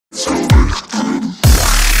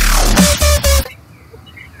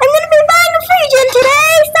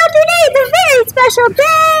special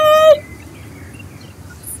day!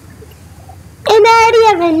 And I already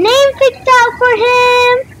have a name picked out for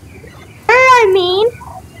him.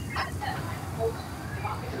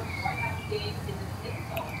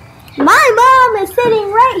 My mom is sitting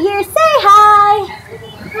right here. Say hi.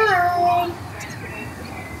 Hi.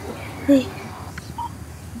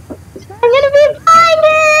 I'm gonna be buying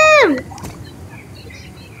him.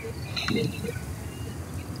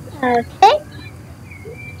 Okay.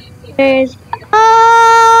 There's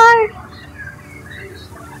R.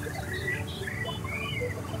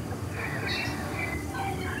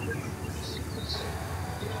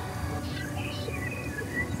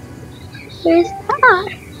 There's R.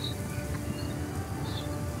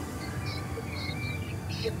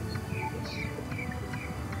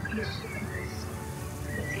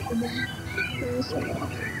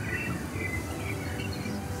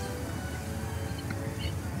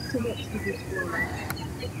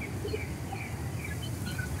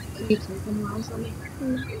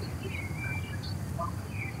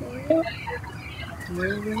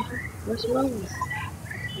 What's wrong?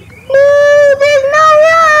 No, there's no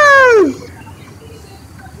rose.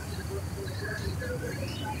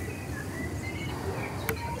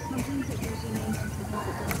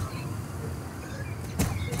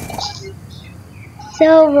 So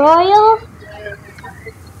royal.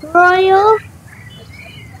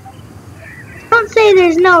 Don't say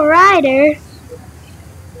there's no rider.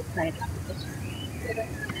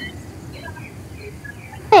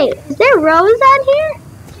 Hey, is there Rose on here?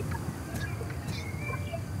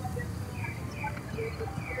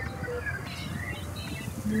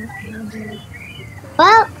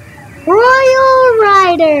 Well, Royal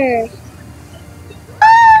Rider.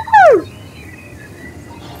 Woo!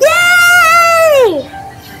 Yay!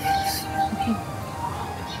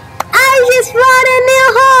 I just bought a new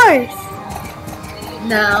horse.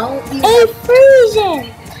 No. A Fresian.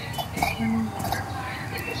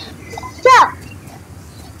 So,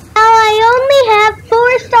 now I only have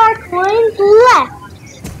 4-star coins left.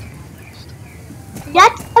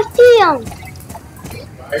 That's a deal.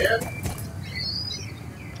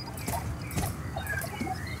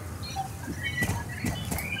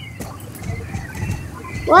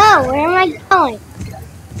 Whoa, where am I going?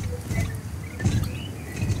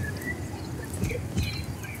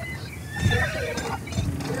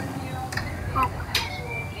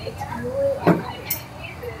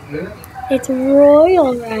 It's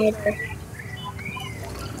Royal Rider.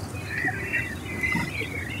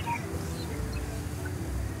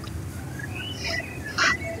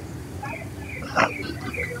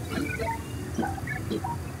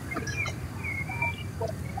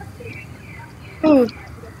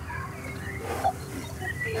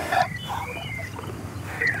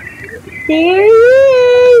 There he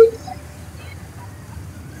is.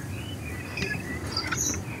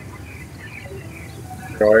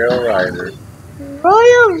 Royal Rider.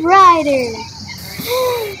 Royal Rider.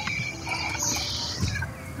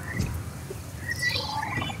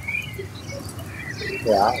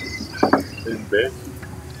 Wow. He's big.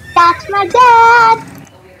 That's my dad.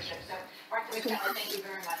 Thank you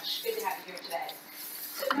very much. Good to have you here today.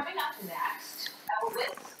 So coming up next,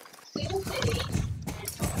 with Steel City.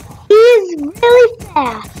 He's really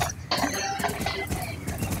fast.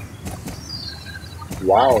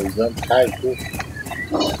 Wow, he's untied too.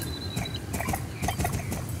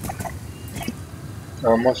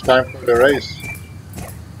 Almost time for the race.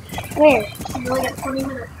 Where? We only got 20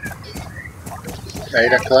 minutes.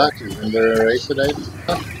 8 o'clock. Isn't there a race at 8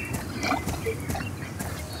 o'clock?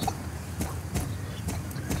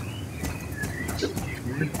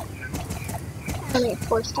 Only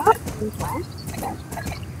 4-star coins left.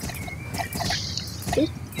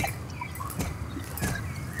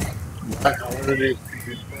 How many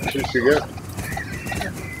did you get?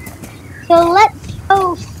 So let's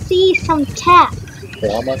go see some taps. For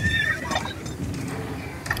how much?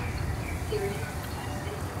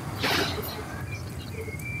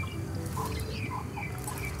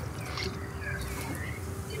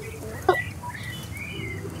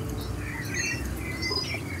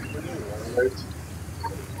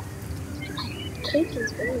 Cake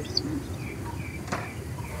is very smooth.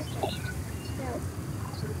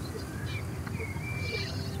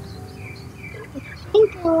 I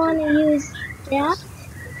think I want to use that.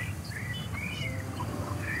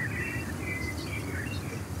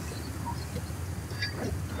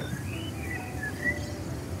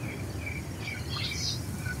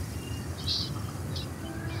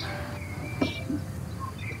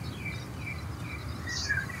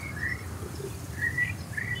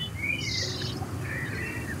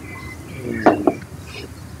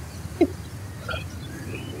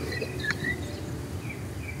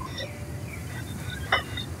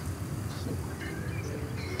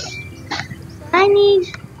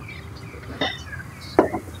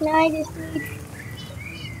 Now I just need...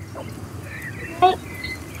 Right?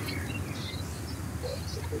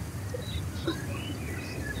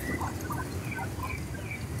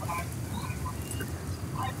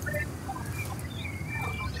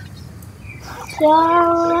 So,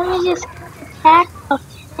 let me just attack of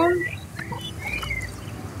him.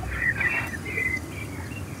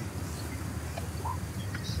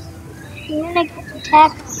 I'm gonna get the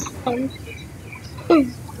tax him.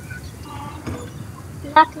 I'm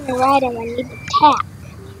not gonna ride him, I need the tap.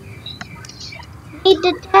 Need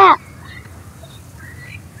the tap.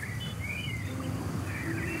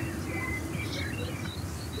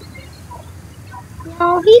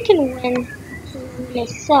 No, he can win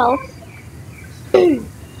himself. I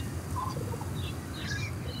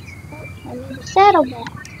need the saddle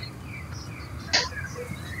back.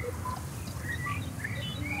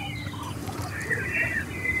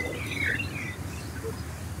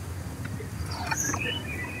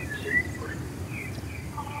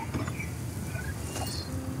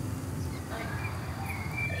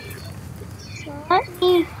 So let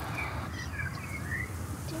me...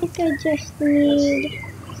 I think I just need...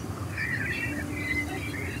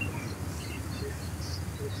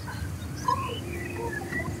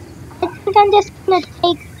 I think I'm just gonna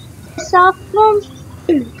take this off of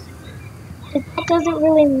him. But that doesn't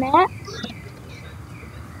really match.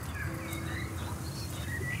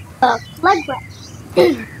 Leg wraps.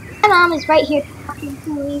 My mom is right here talking to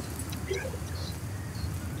me.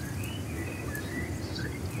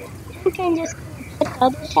 I think I'm just gonna put the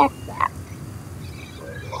other tack back.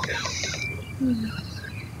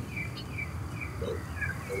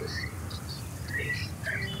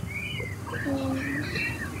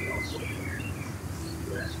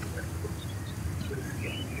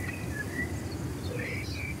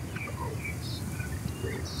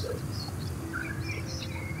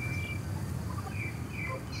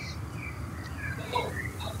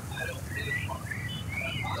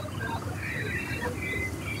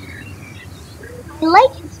 I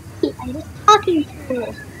like his feet. I'm just talking to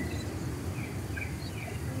him.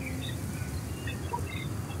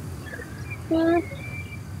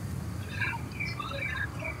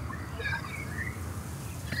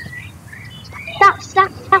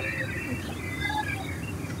 Stop.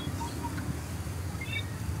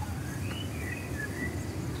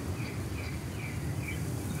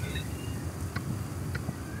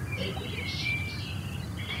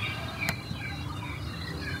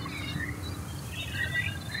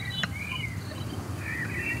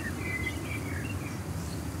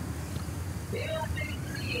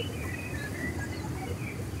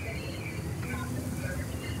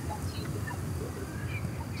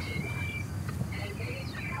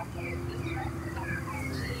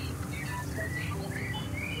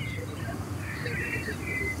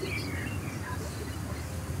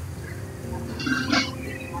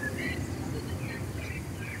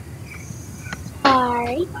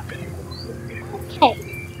 Sorry. Okay.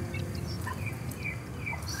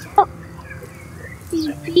 So,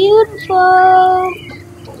 he's beautiful.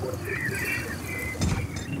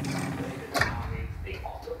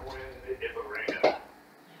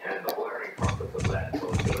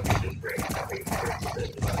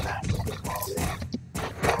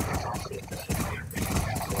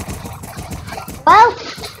 Well,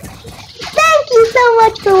 thank you so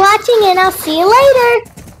much for watching, and I'll see you later.